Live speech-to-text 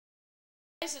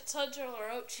Guys, it's Hunter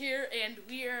LaRoche here, and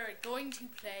we are going to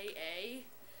play a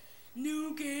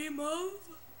new game of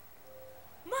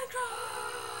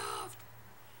Minecraft!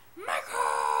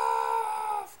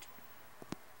 Minecraft!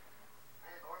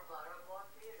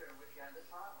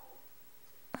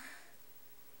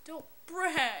 Don't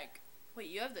brag! Wait,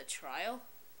 you have the trial?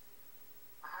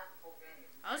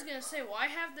 I was gonna say, why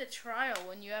have the trial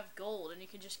when you have gold and you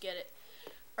can just get it?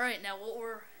 Alright, now what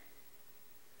we're...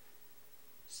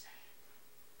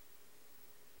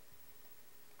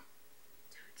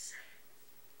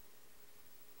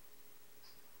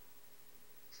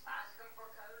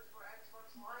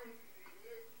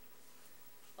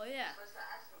 Oh yeah.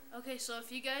 Okay, so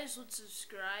if you guys would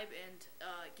subscribe and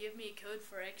give me a code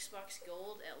for Xbox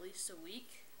Gold at least a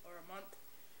week or a month,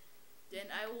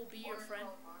 then I will be your friend.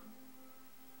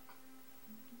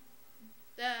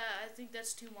 I think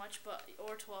that's too much, but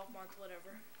or 12-month,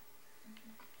 whatever.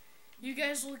 You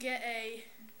guys will get a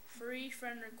free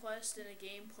friend request and a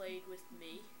game played with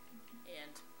me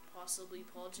and possibly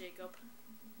Paul Jacob.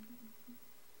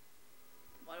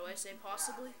 Why do I say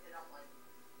possibly?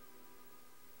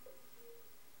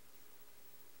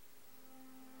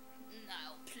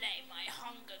 I'll play my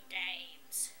Hunger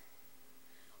Games.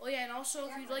 Oh yeah, and also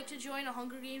if you'd like to join a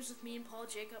Hunger Games with me and Paul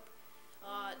Jacob,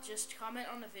 just comment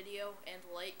on the video and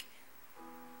like,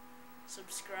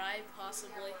 subscribe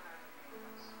possibly.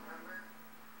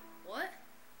 What?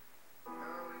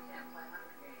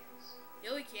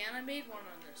 Yeah, we can. I made one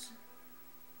on this.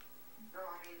 No,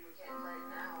 I mean we can't play it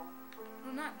now.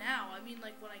 No, not now. I mean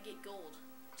like when I get gold.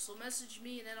 So message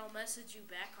me and then I'll message you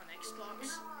back on Xbox.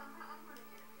 No, I'm gonna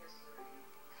get a PS3.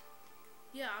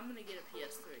 Yeah, I'm gonna get a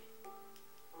PS3.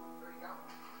 Where you got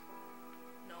one?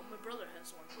 No, my brother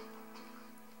has one.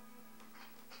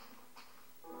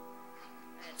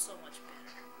 And it's so much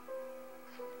better.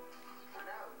 I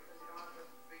know, because you don't have to,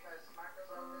 because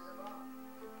Microsoft is a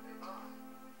bomb. They bomb.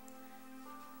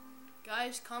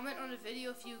 Guys, comment on the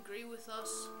video if you agree with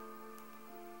us.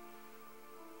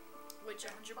 Which 100%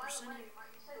 By the way,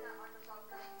 you said that Microsoft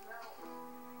got spelled.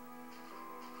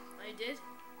 I did?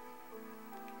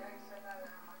 Yeah, you said that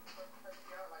Microsoft cut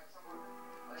you out like someone,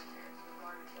 like Nancy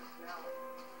already cut you out.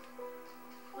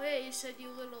 Oh yeah, you said you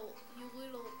little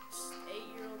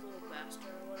 8-year-old little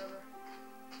bastard or whatever.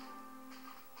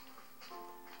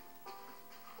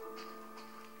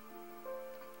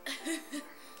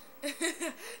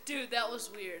 Dude, that was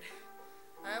weird.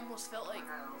 I almost felt like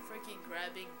freaking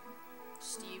grabbing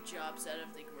Steve Jobs out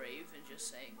of the grave and just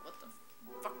saying, what the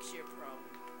fuck's your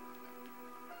problem?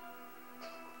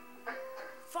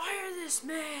 Fire this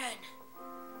man!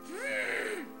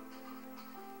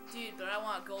 Dude, but I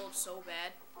want gold so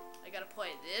bad. I gotta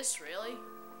play this, really?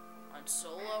 On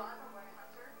solo? By the way,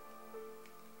 Hunter,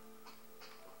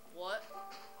 What?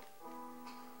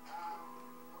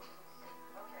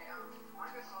 okay,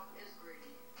 Microsoft is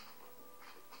greedy.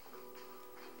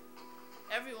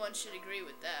 Everyone should agree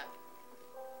with that.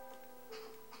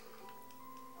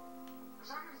 For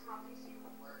some reason my PC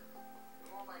won't work. It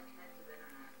won't like connect to the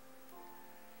internet.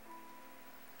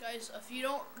 Guys, if you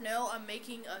don't know, I'm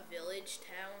making a village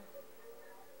town.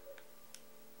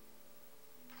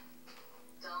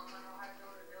 Tell them I know how to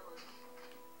build a village.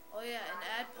 Oh yeah, and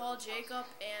add Paul Jacob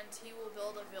and he will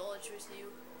build a village with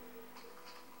you.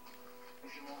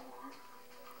 If you want one.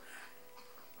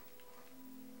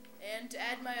 And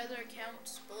add my other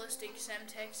account, Ballistic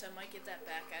Semtex. I might get that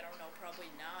back. I don't know, probably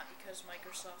not, because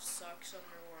Microsoft sucks on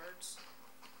their words.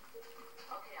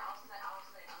 Okay, I'm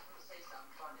gonna say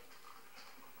something funny.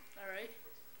 Alright.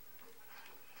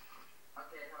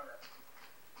 Okay, hold up.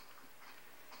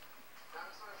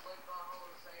 Dinosaurs live the hole,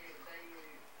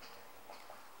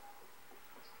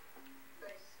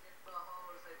 they sniff the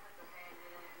holes, they put their hand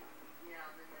in, yeah,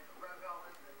 and then they rub it all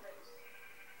into their face.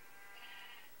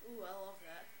 Ooh, I love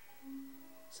that.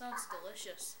 Sounds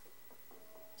delicious.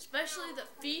 Especially the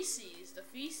feces. The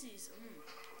feces,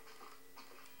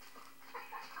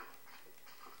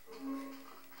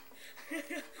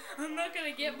 I'm not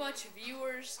gonna get much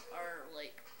viewers, or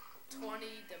like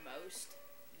 20 the most,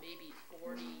 maybe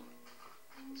 40.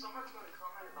 Someone's gonna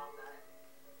comment about that.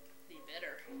 They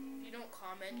better. If you don't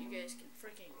comment, you guys can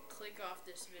freaking click off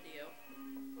this video.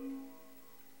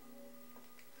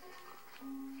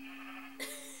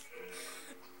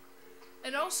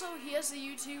 And also, he has a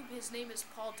YouTube. His name is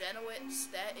Paul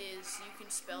Denowitz. That is, you can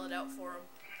spell it out for him.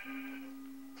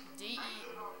 D-E.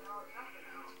 Oh, no, nothing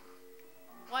else.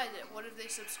 Why? What if they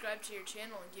subscribe to your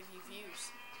channel and give you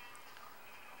views?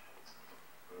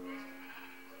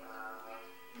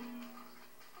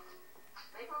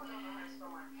 They probably don't know how to spell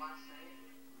my last name.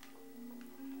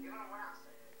 Even when I say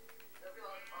it. They'll be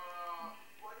like,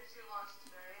 what is your last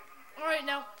name?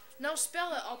 Now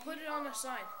spell it. I'll put it on a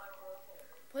sign.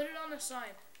 Put it on a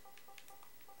sign.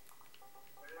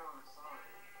 Put it on a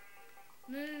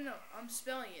sign. No. I'm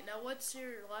spelling it. Now, what's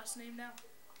your last name now?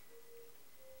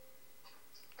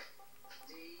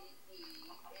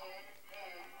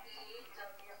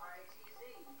 D-E-N-N-E-W-I-T-Z.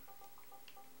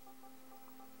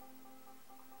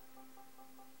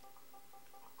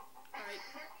 Alright.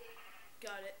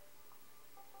 Got it.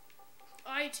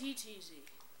 I-T-T-Z.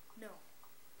 No.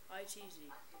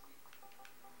 I-T-Z.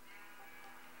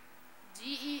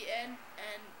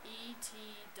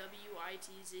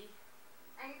 D-E-N-N-E-T-W-I-T-Z.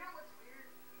 And you know what's weird?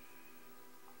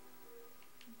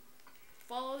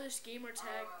 Follow this gamer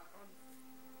tag on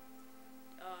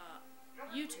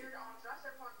YouTube. Weird? On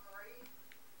Jurassic Park 3,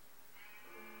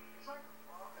 it's like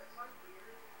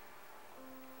weird.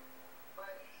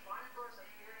 But Spinosaurus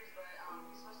appears, but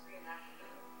he's supposed to be an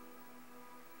African.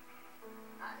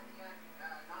 Not in the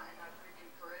not in the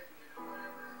freaking Caribbean or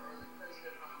whatever, or the coast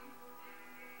of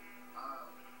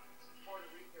Puerto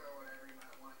Rico or whatever you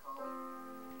might want to call it.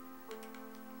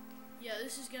 Yeah,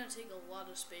 this is gonna take a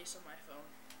lot of space on my phone.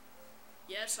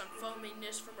 Yes, I'm filming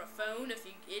this from a phone. If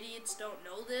you idiots don't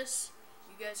know this,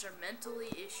 you guys are mentally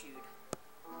issued.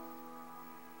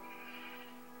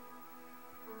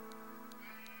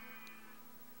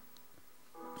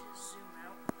 Just zoom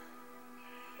out.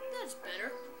 That's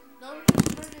better. No,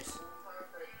 just.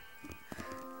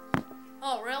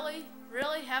 Oh, really?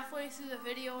 Really? Halfway through the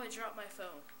video, I dropped my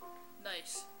phone.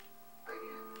 Nice.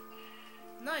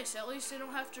 Nice. At least I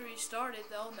don't have to restart it,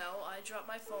 though. No, I dropped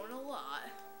my phone a lot.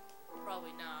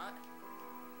 Probably not.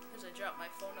 Because I dropped my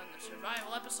phone on the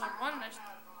survival episode 1 and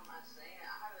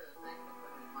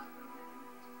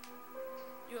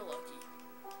You're lucky.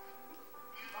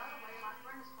 By the way, my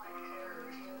friend is playing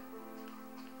Terraria,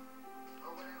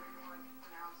 or whatever you want to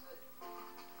pronounce it.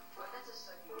 But that's a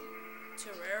sucky game.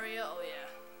 Terraria? Oh, yeah.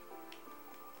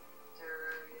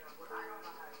 Terraria, I don't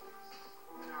know how to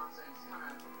pronounce it. It's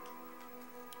kind of...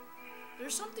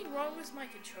 There's something wrong with my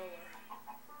controller.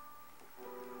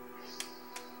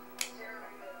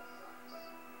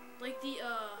 Like the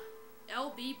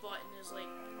LB button is like,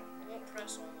 it won't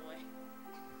press all the way.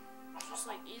 It's just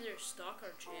like either stuck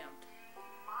or jammed.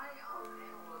 My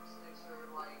analog sticks are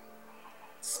like...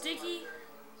 Sticky?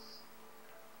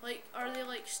 Like, are they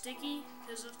like sticky?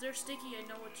 Because if they're sticky, I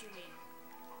know what you mean.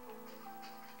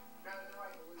 No, they're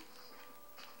like loose.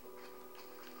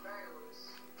 Very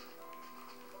loose.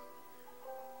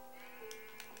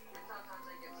 And sometimes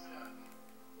they get stuck.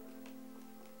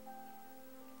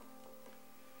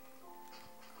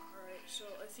 So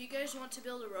if you guys want to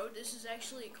build a road, this is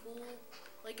actually cool.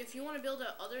 Like if you want to build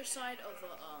a other side of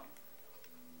a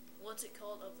what's it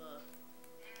called, of the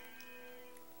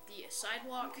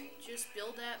sidewalk, just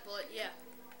build that. But yeah,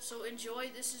 so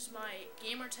enjoy. This is my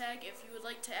gamer tag. If you would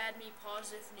like to add me,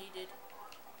 pause if needed.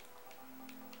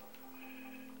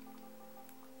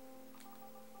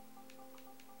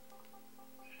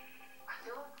 I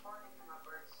feel like farting in my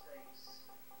bird's face,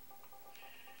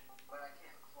 but I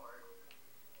can't fart.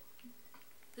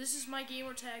 This is my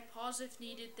gamer tag. Pause if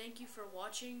needed. Thank you for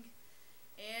watching,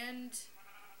 and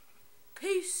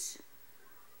peace.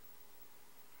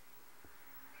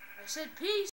 I said peace.